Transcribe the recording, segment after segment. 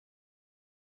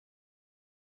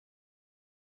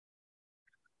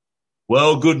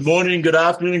Well, good morning, good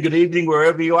afternoon, good evening,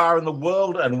 wherever you are in the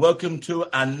world, and welcome to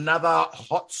another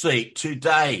hot seat.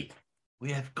 Today,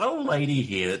 we have got a lady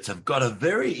here that's got a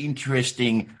very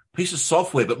interesting piece of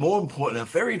software, but more important, a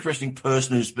very interesting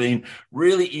person who's been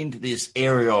really into this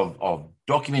area of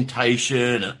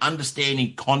documentation and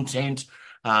understanding content,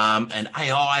 and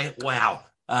AI. Wow,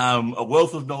 a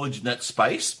wealth of knowledge in that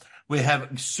space. We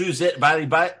have Suzette Bailey.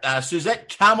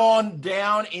 Suzette, come on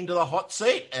down into the hot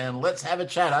seat and let's have a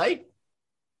chat, eh?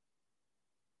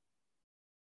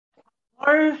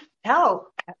 Oh,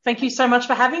 hell. Thank you so much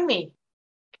for having me.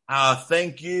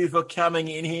 Thank you for coming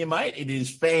in here, mate. It is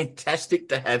fantastic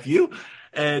to have you.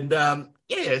 And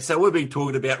yeah, so we've been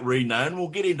talking about Reknow, and we'll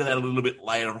get into that a little bit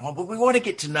later on, but we want to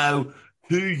get to know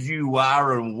who you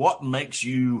are and what makes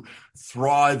you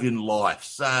thrive in life.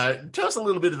 So tell us a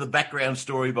little bit of the background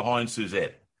story behind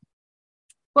Suzette.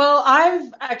 Well,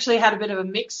 I've actually had a bit of a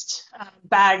mixed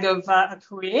bag of a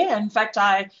career. In fact,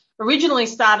 I originally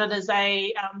started as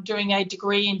doing a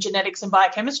degree in genetics and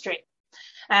biochemistry.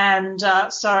 And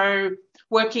so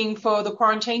working for the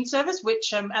quarantine service,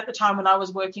 which at the time when I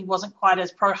was working wasn't quite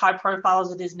as high profile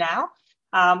as it is now,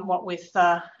 what with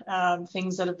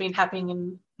things that have been happening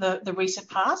in the recent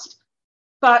past.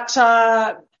 But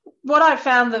what I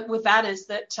found with that is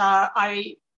that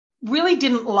I really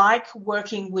didn't like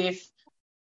working with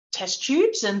test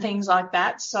tubes and things like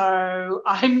that. So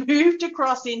I moved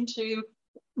across into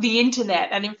the internet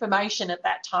and information at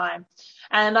that time.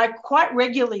 And I quite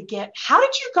regularly get, how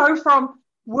did you go from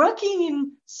working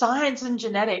in science and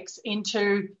genetics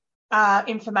into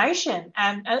information?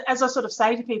 And as I sort of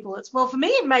say to people, well, for me,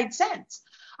 it made sense.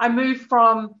 I moved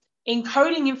from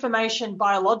encoding information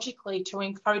biologically to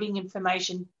encoding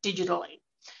information digitally.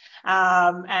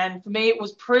 And for me, it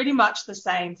was pretty much the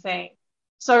same thing.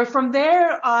 So from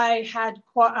there, I had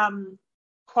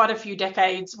quite a few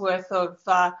decades worth of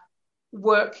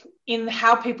work in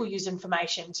how people use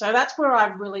information. So that's where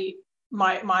I've really,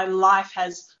 my life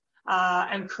has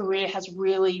and career has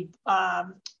really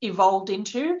evolved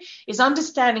into, is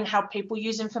understanding how people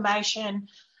use information,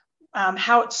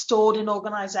 how it's stored in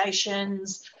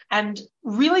organizations, and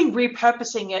really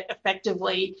repurposing it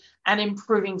effectively and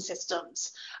improving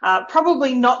systems.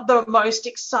 Probably not the most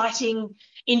exciting,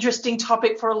 interesting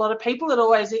topic for a lot of people. It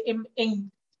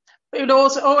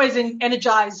also always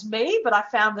energized me, but I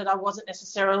found that I wasn't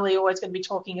necessarily always going to be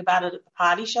talking about it at the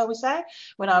party, shall we say,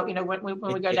 when we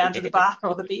go down to the bar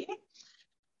or the beer,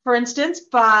 for instance.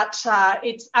 But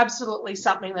it's absolutely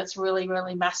something that's really,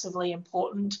 really massively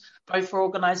important, both for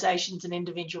organizations and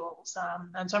individuals.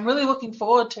 And so I'm really looking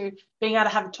forward to being able to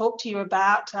have a talk to you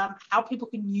about how people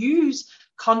can use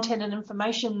content and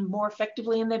information more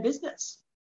effectively in their business.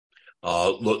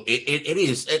 Oh, look, it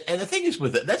is. And the thing is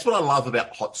with it, that's what I love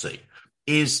about Hot Seat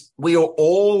is we're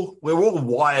all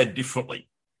wired differently,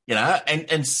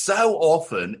 and so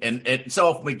often, and so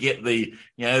often we get the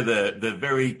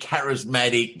very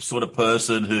charismatic sort of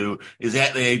person who is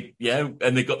out there,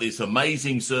 and they've got this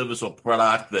amazing service or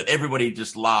product that everybody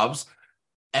just loves.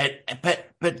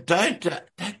 But don't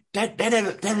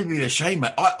be ashamed,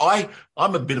 mate.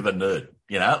 I'm a bit of a nerd,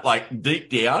 like deep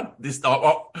down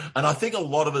and I think a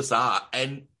lot of us are.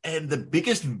 And the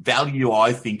biggest value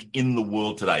I think in the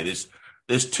world today,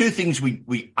 there's two things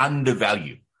we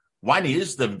undervalue. One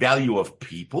is the value of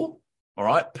people. All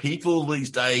right, people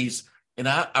these days,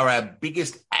 are our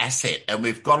biggest asset, and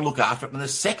we've got to look after it. And the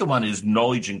second one is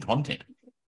knowledge and content.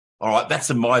 All right, that's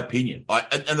in my opinion.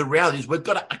 And the reality is we've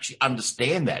got to actually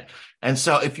understand that. And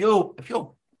so if you're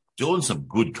doing some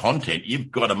good content,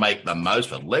 you've got to make the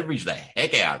most of it, leverage the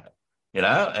heck out of it,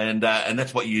 and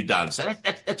that's what you've done. So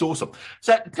that's awesome.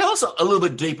 So tell us a little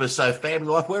bit deeper. So family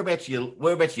life, whereabouts you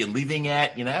living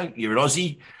at? You're an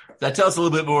Aussie. So tell us a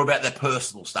little bit more about that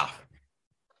personal stuff.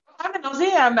 I'm an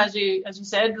Aussie, as you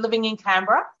said, living in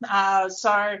Canberra.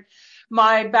 So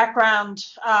my background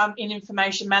in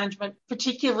information management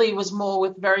particularly was more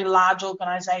with very large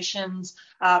organisations,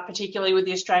 particularly with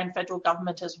the Australian federal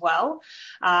government as well.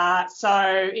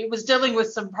 So it was dealing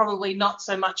with some probably not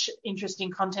so much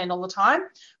interesting content all the time,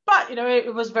 but,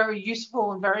 it was very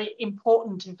useful and very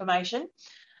important information.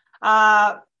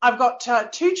 I've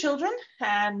got two children,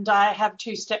 and I have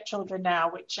two stepchildren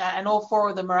now, and all four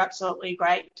of them are absolutely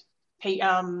great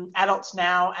adults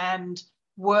now, and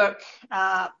work.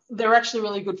 They're actually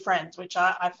really good friends, which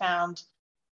I found.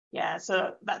 Yeah,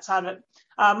 so that side of it.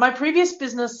 My previous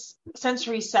business,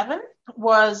 Sensory 7,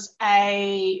 was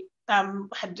had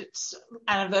its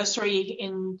anniversary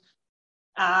in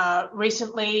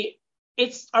recently.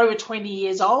 It's over 20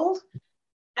 years old.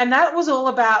 And that was all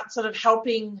about sort of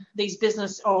helping these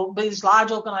business or these large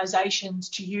organizations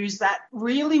to use that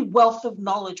really wealth of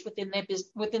knowledge within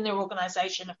their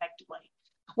organization effectively.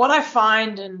 What I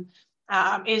find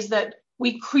is that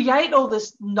we create all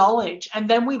this knowledge and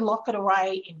then we lock it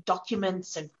away in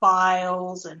documents and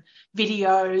files and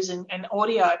videos and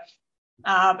audio.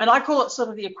 And I call it sort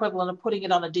of the equivalent of putting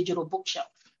it on a digital bookshelf.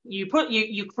 You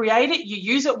create it, you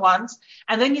use it once,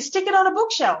 and then you stick it on a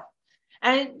bookshelf.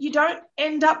 And you don't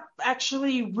end up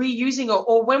actually reusing it,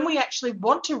 or when we actually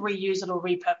want to reuse it or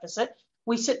repurpose it,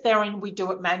 we sit there and we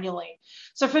do it manually.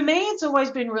 So for me, it's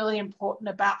always been really important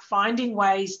about finding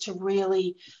ways to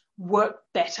really work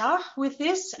better with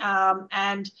this.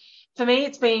 And for me,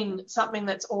 it's been something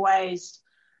that's always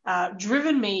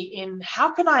driven me in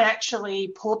how can I actually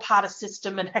pull apart a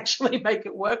system and actually make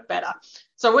it work better.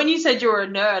 So when you said you were a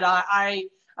nerd, I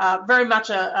very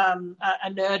much a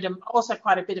nerd and also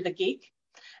quite a bit of a geek.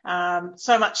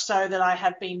 So much so that I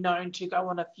have been known to go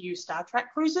on a few Star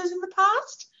Trek cruises in the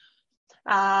past.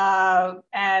 So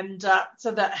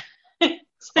that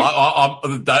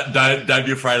don't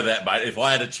be afraid of that, mate. If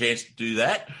I had a chance to do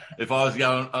that, if I was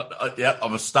going,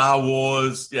 I'm a Star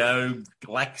Wars,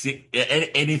 galactic,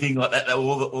 anything like that,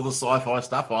 all the sci-fi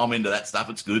stuff, I'm into that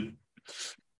stuff. It's good.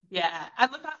 Yeah,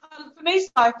 and for me,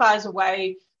 sci-fi is a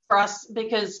way for us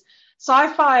because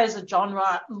sci-fi as a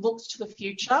genre looks to the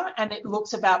future and it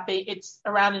looks it's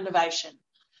around innovation.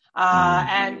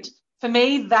 And for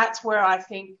me, that's where I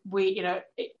think we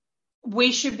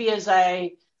should be as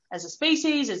a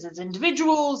species, as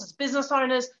individuals, as business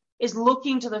owners, is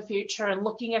looking to the future and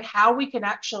looking at how we can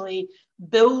actually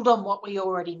build on what we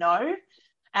already know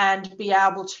and be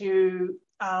able to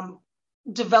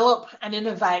develop and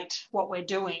innovate what we're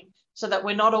doing so that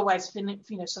we're not always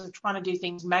sort of trying to do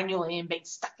things manually and being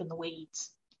stuck in the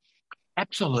weeds.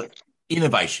 Absolute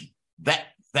innovation. That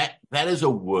is a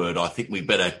word I think we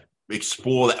better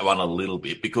explore that one a little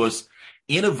bit, because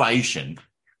innovation,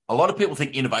 a lot of people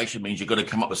think innovation means you've got to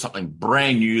come up with something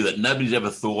brand new that nobody's ever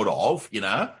thought of,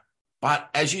 But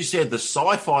as you said, the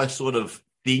sci-fi sort of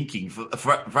thinking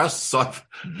for us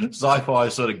sci-fi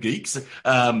sort of geeks,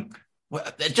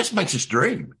 it just makes us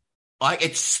dream. Like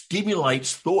it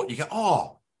stimulates thought. You go,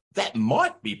 oh, that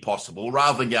might be possible,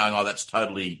 rather than going, oh, that's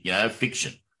totally,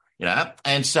 fiction,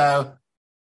 And so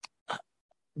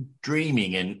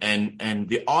dreaming and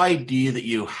the idea that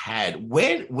you had,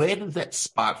 where did that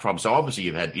spark from? So obviously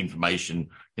you've had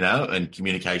information, and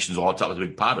communications all that was a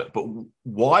big part of it, but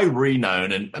why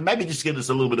Reknow? And maybe just give us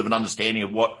a little bit of an understanding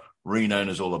of what Reknow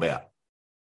is all about.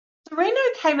 So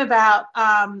Reknow came about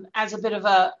as a bit of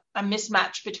a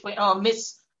mismatch between,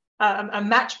 a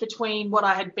match between what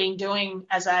I had been doing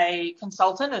as a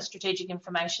consultant, a strategic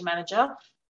information manager,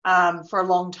 for a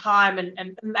long time,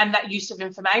 and that use of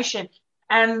information.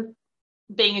 And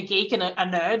being a geek and a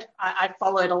nerd, I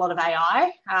followed a lot of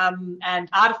AI and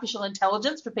artificial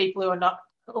intelligence, for people who are not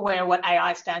aware what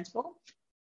AI stands for.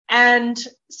 And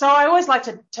so I always liked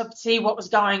to see what was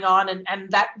going on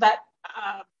and that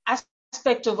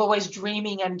aspect of always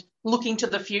dreaming and looking to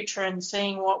the future and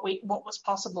seeing what was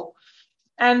possible.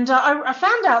 And I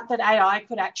found out that AI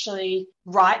could actually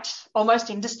write almost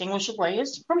indistinguishably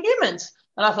from humans.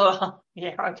 And I thought, oh,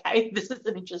 yeah, okay, this is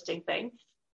an interesting thing.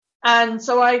 And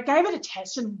so I gave it a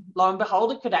test, and lo and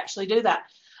behold, it could actually do that.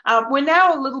 We're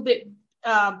now a little bit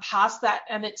past that,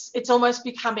 and it's almost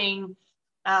becoming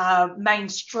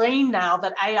mainstream now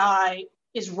that AI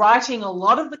is writing a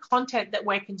lot of the content that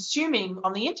we're consuming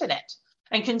on the internet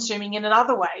and consuming it in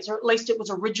other ways, or at least it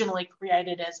was originally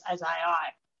created as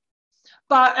AI.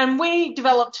 And we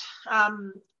developed,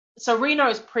 so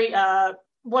Reknow's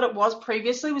what it was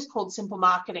previously was called Simple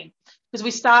Marketing, because we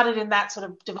started in that sort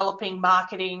of developing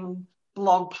marketing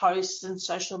blog posts and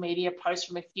social media posts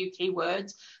from a few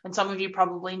keywords. And some of you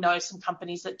probably know some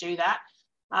companies that do that.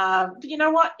 But you know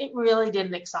what? It really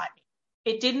didn't excite me.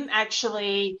 It didn't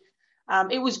actually,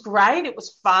 it was great. It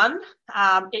was fun.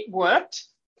 It worked.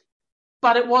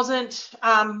 But it wasn't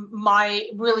my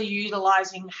really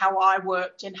utilizing how I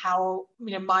worked and how,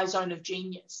 my zone of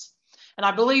genius. And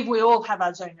I believe we all have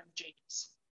our zone of genius.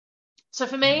 So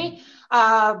for me,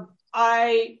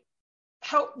 I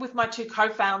helped with my two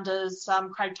co-founders,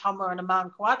 Craig Tomler and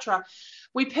Aman Kawatra.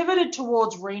 We pivoted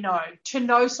towards Reknow to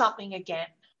know something again.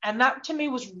 And that to me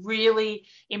was really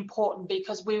important,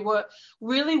 because we were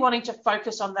really wanting to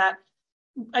focus on that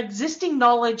existing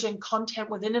knowledge and content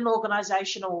within an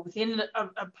organization or within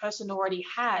a person already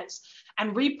has,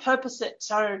 and repurpose it.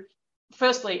 So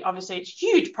firstly, obviously, it's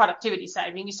huge productivity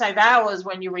saving. You save hours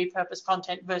when you repurpose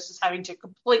content versus having to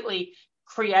completely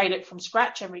create it from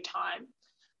scratch every time.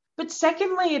 But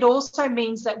secondly, it also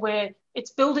means that we're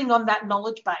it's building on that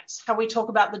knowledge base. How we talk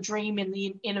about the dream and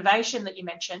the innovation that you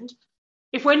mentioned.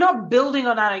 If we're not building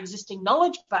on our existing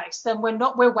knowledge base, then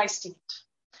we're wasting it.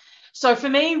 So for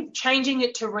me, changing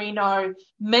it to Reknow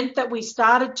meant that we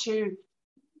started to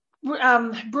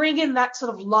bring in that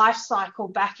sort of life cycle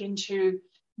back into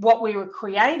what we were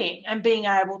creating and being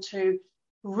able to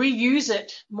reuse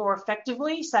it more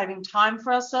effectively, saving time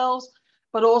for ourselves,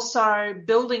 but also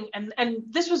building. And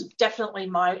this was definitely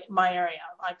my area.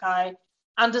 Like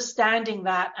understanding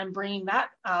that and bringing that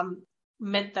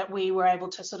meant that we were able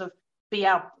to sort of be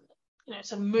able,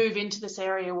 sort of move into this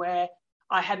area where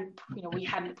we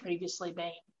hadn't previously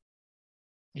been.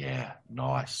 Yeah,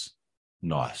 nice.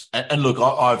 And look,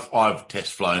 I've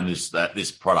test flown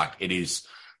this product. It is,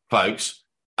 folks.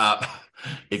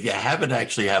 If you haven't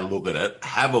actually had a look at it,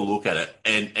 have a look at it.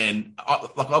 And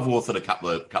I've authored a couple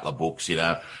of books.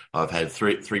 I've had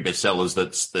three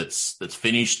bestsellers that's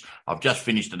finished. I've just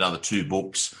finished another 2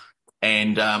 books.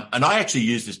 And I actually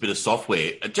used this bit of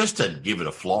software just to give it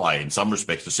a fly in some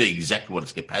respects to see exactly what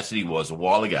its capacity was a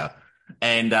while ago.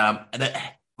 And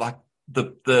like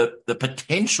the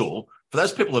potential for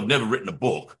those people who've never written a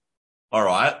book. All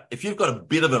right. If you've got a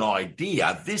bit of an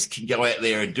idea, this can go out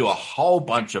there and do a whole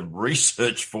bunch of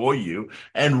research for you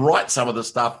and write some of the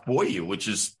stuff for you, which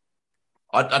is,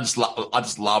 I just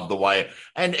love the way,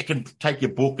 and it can take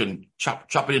your book and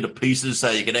chop it into pieces so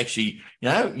you can actually,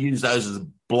 use those as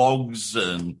blogs.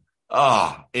 And,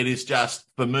 it is just,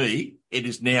 for me, it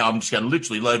is now, I'm just going to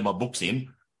literally load my books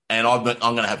in and I'm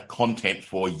going to have content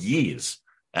for years.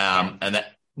 And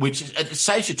that, which is, it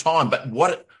saves you time. But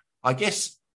what I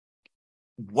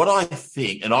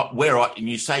think, and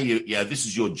you say this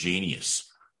is your genius,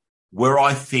 where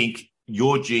I think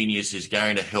your genius is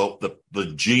going to help the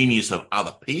genius of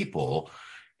other people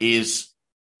is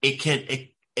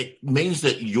it means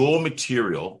that your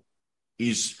material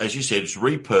is, as you said, it's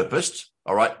repurposed.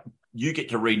 All right. You get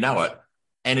to reknow it,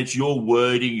 and it's your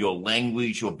wording, your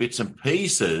language, your bits and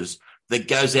pieces that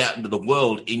goes out into the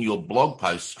world in your blog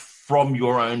posts from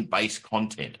your own base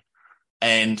content.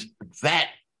 And that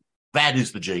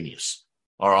is the genius.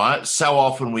 All right. So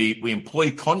often we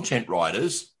employ content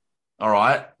writers. All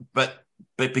right. But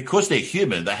because they're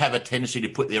human, they have a tendency to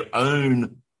put their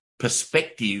own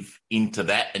perspective into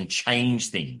that and change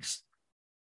things.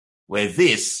 Where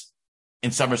this,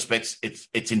 in some respects,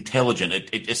 it's intelligent.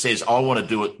 It just says, I want to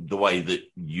do it the way that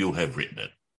you have written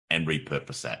it and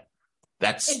repurpose that.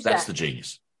 That's the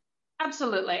genius.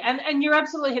 Absolutely. And you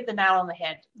absolutely hit the nail on the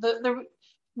head.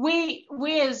 We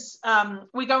as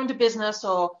we go into business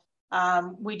or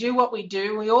we do what we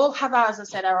do, we all have, as I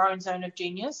said, our own zone of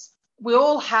genius. We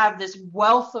all have this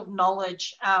wealth of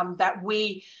knowledge that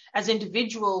we as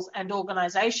individuals and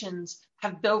organizations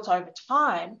have built over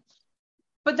time.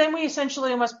 But then we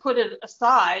essentially almost put it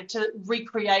aside to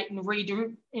recreate and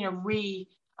redo,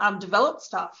 develop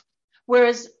stuff.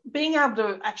 Whereas being able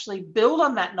to actually build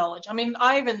on that knowledge, I mean,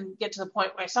 I even get to the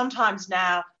point where sometimes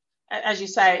now, as you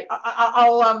say,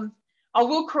 I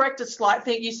will correct a slight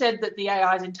thing. You said that the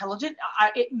AI is intelligent.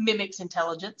 It mimics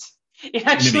intelligence. It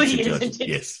actually isn't.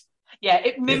 Yes. Yeah,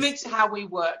 it mimics how we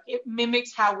work. It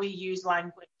mimics how we use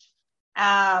language.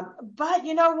 But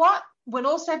you know what? When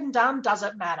all said and done, does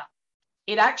it matter?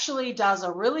 It actually does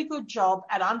a really good job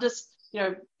at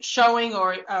showing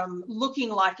or looking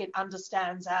like it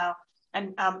understands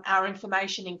our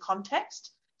information in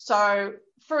context. So,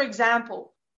 for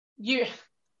example,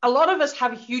 a lot of us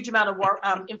have a huge amount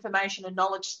of information and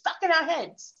knowledge stuck in our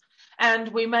heads, and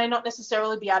we may not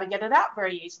necessarily be able to get it out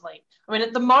very easily. I mean,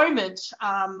 at the moment,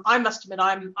 I must admit,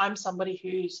 I'm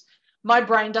somebody my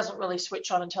brain doesn't really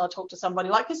switch on until I talk to somebody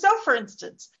like yourself, for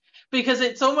instance, because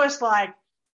it's almost like,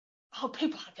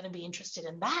 people aren't going to be interested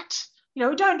in that.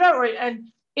 Don't worry. And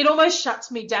it almost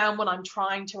shuts me down when I'm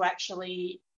trying to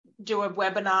actually do a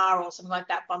webinar or something like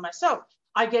that by myself.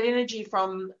 I get energy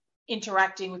from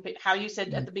interacting with people. How you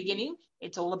said at the beginning,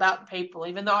 it's all about people.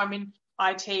 Even though I'm in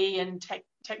IT and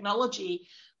technology,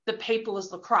 the people is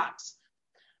the crux.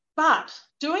 But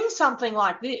doing something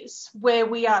like this, where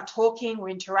we are talking, we're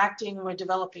interacting, we're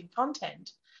developing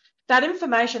content, that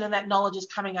information and that knowledge is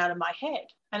coming out of my head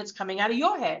and it's coming out of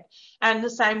your head. And the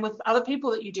same with other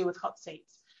people that you do with hot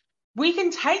seats. We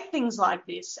can take things like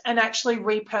this and actually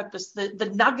repurpose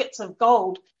the nuggets of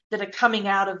gold that are coming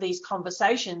out of these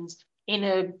conversations in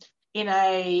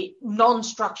a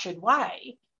non-structured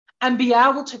way and be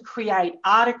able to create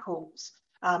articles,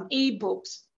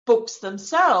 ebooks, books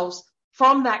themselves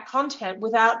from that content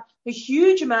without a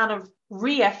huge amount of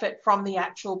re-effort from the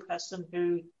actual person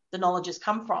who the knowledge has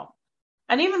come from.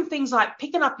 And even things like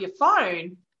picking up your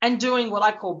phone and doing what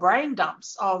I call brain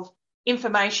dumps of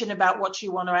information about what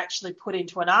you want to actually put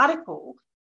into an article,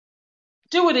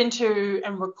 do it into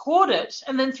and record it,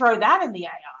 and then throw that in the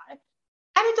AI.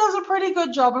 And it does a pretty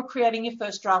good job of creating your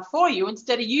first draft for you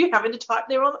instead of you having to type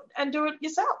there and do it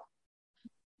yourself.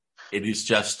 It is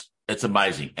just, it's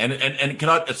amazing. And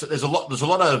there's a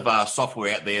lot of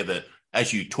software out there that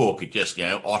as you talk, it just,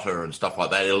 Otter and stuff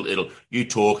like that, you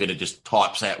talk and it just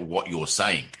types out what you're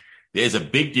saying. There's a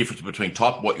big difference between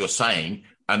type what you're saying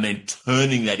and then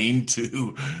turning that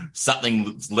into something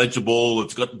that's legible,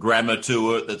 that's got grammar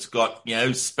to it, that's got,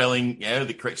 spelling,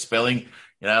 the correct spelling,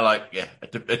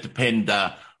 it depends.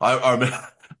 I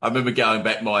remember going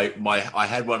back, I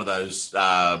had one of those,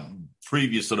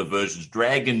 previous sort of versions,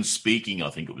 Dragon Speaking, I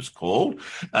think it was called.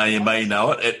 You may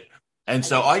know it. And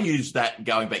so I used that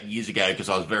going back years ago because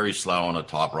I was very slow on a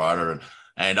typewriter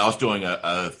and I was doing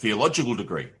a theological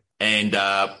degree. And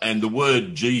the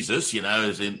word Jesus,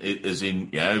 as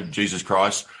in Jesus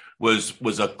Christ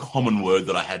was a common word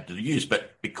that I had to use.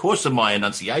 But because of my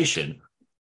enunciation,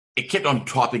 it kept on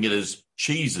typing it as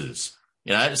cheeses,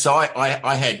 So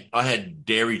I had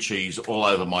dairy cheese all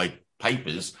over my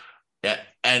papers,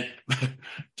 and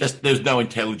just there's no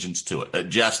intelligence to it. It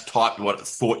just typed what it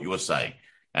thought you were saying,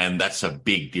 and that's a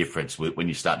big difference when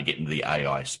you start to get into the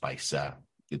AI space.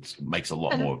 It makes a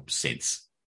lot more sense.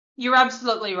 You're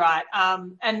absolutely right.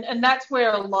 And that's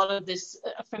where a lot of this,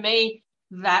 for me,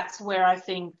 that's where I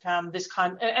think this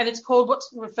kind, and it's called what's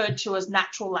referred to as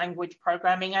natural language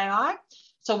programming AI.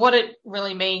 So what it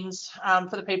really means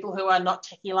for the people who are not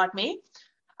techie like me,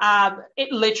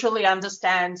 it literally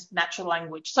understands natural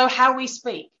language. So how we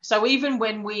speak. So even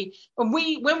when we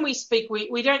speak,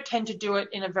 we don't tend to do it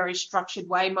in a very structured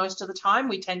way most of the time.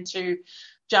 We tend to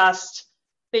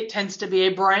it tends to be a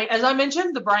brain, as I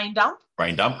mentioned, the brain dump.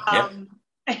 Brain dump, yep.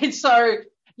 And so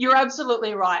you're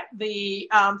absolutely right. The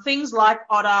things like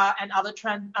Otter and other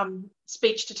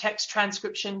speech-to-text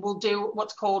transcription will do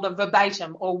what's called a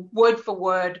verbatim or word for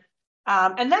word,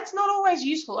 and that's not always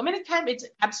useful. I mean, it's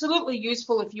absolutely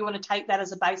useful if you want to take that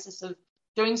as a basis of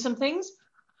doing some things,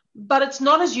 but it's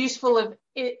not as useful if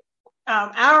it.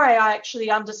 Our AI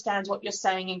actually understands what you're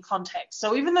saying in context.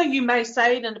 So even though you may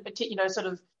say it in a particular, sort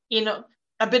of in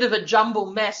a bit of a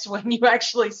jumble mess when you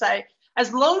actually say,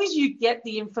 as long as you get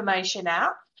the information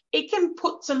out, it can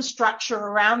put some structure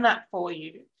around that for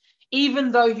you,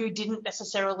 even though you didn't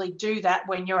necessarily do that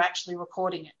when you're actually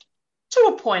recording it.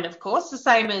 To a point, of course, the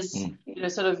same as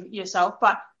sort of yourself,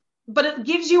 but it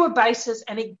gives you a basis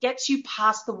and it gets you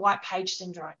past the white page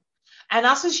syndrome. And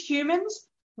us as humans,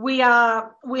 we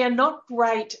are not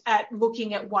great at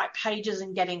looking at white pages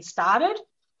and getting started,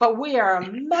 but we are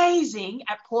amazing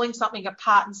at pulling something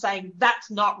apart and saying that's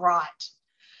not right.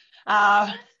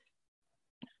 I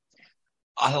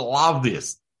love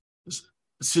this.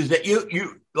 Suzette,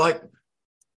 you like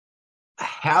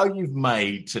how you've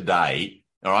made today,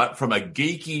 all right, from a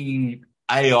geeky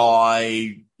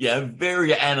AI,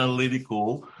 very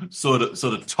analytical sort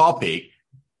of topic.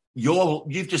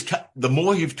 The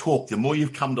more you've talked, the more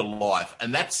you've come to life,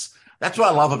 and that's what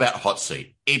I love about Hot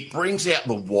Seat. It brings out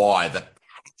the why, the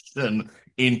passion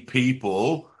in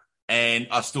people. And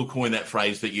I still coin that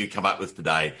phrase that you come up with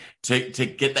today to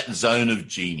get that zone of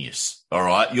genius. All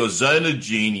right. Your zone of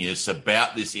genius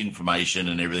about this information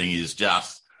and everything is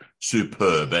just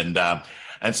superb. And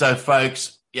so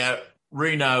folks,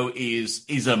 Reknow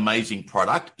is an amazing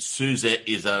product. Suzette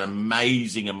is an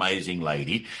amazing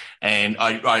lady. And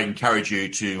I encourage you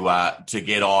to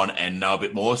get on and know a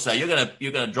bit more. So you're going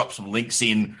to drop some links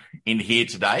in here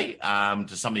today,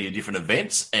 to some of your different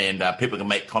events, and people can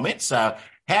make comments.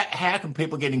 How can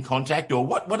people get in contact, or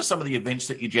what are some of the events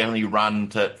that you generally run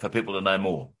for people to know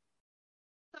more?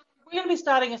 We're going to be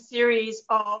starting a series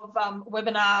of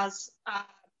webinars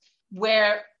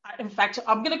where, in fact,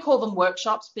 I'm going to call them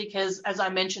workshops because, as I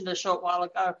mentioned a short while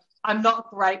ago, I'm not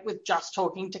great with just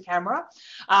talking to camera.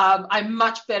 I'm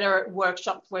much better at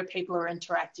workshops where people are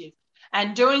interactive.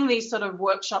 And doing these sort of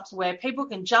workshops where people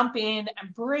can jump in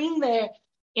and bring their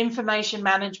information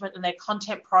management and their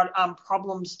content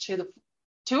problems to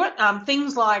it.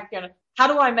 Things like, how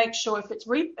do I make sure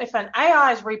if an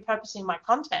AI is repurposing my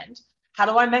content, how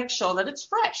do I make sure that it's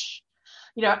fresh?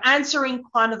 Answering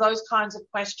kind of those kinds of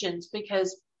questions,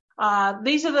 because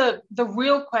these are the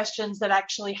real questions that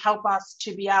actually help us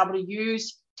to be able to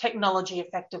use technology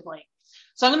effectively.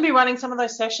 So I'm going to be running some of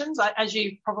those sessions. As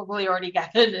you probably already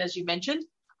gathered, and as you mentioned,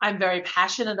 I'm very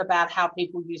passionate about how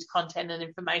people use content and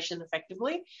information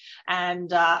effectively.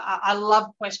 And I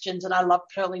love questions, and I love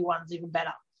curly ones even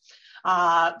better.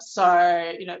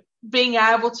 So, being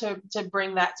able to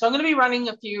bring that. So I'm going to be running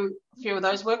a few of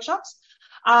those workshops.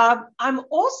 I'm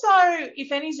also,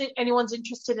 if anyone's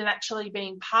interested in actually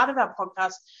being part of our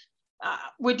podcast,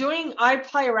 I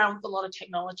play around with a lot of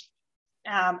technology,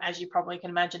 as you probably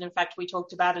can imagine. In fact, we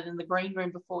talked about it in the green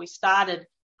room before we started,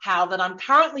 how that I'm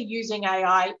currently using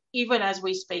AI even as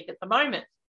we speak at the moment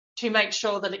to make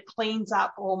sure that it cleans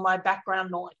up all my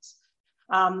background noise.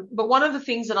 But one of the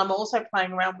things that I'm also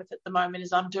playing around with at the moment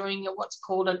is I'm doing what's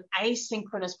called an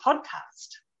asynchronous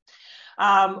podcast.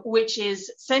 Which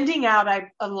is sending out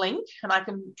a link, and I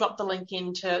can drop the link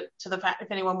into the fact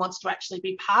if anyone wants to actually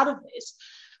be part of this,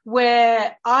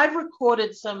 where I've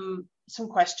recorded some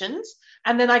questions,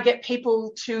 and then I get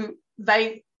people to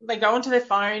they go onto their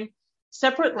phone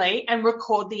separately and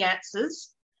record the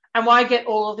answers, and I get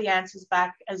all of the answers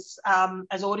back as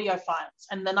audio files,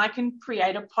 and then I can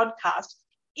create a podcast,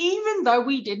 even though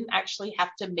we didn't actually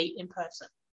have to meet in person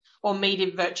or meet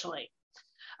it virtually.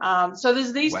 So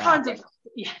there's these kinds of,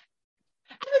 yeah,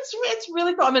 and it's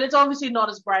really cool. I mean, it's obviously not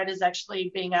as great as actually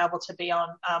being able to be on,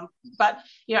 but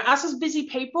us as busy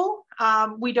people,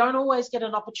 we don't always get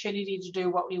an opportunity to do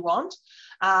what we want.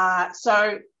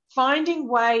 So finding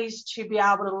ways to be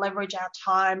able to leverage our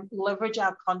time, leverage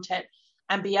our content,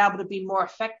 and be able to be more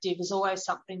effective is always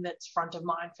something that's front of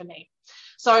mind for me.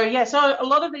 So so a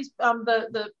lot of these,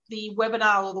 the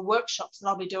webinar or the workshops that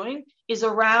I'll be doing is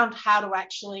around how to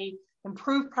actually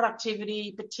improve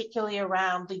productivity, particularly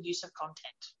around the use of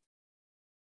content.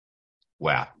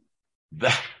 Wow.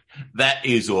 That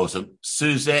is awesome.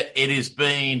 Suzette, it has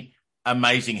been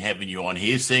amazing having you on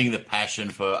here. Seeing the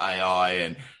passion for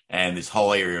AI and this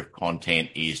whole area of content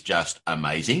is just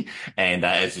amazing. And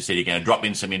as you said, you're going to drop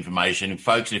in some information.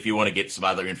 Folks, if you want to get some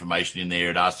other information in there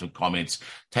and ask some comments,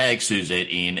 tag Suzette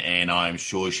in, and I'm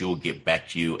sure she'll get back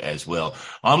to you as well.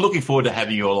 I'm looking forward to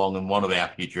having you along in one of our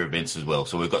future events as well.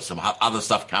 So we've got some other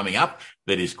stuff coming up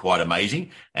that is quite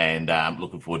amazing, and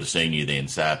looking forward to seeing you then.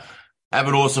 So have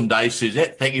an awesome day,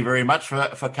 Suzette. Thank you very much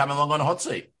for coming along on Hot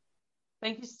Seat.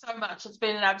 Thank you so much. It's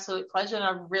been an absolute pleasure, and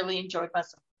I've really enjoyed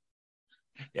myself.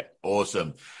 Yeah,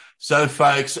 awesome. So,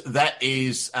 folks, that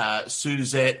is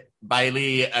Suzette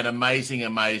Bailey, an amazing,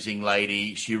 amazing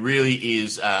lady. She really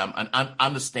is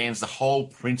understands the whole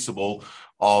principle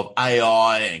of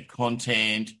AI and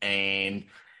content, and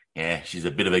yeah, she's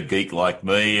a bit of a geek like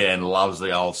me and loves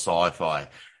the old sci-fi.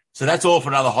 So that's all for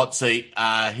another Hot Seat.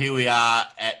 Here we are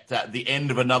at the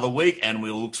end of another week, and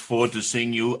we look forward to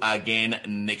seeing you again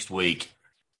next week.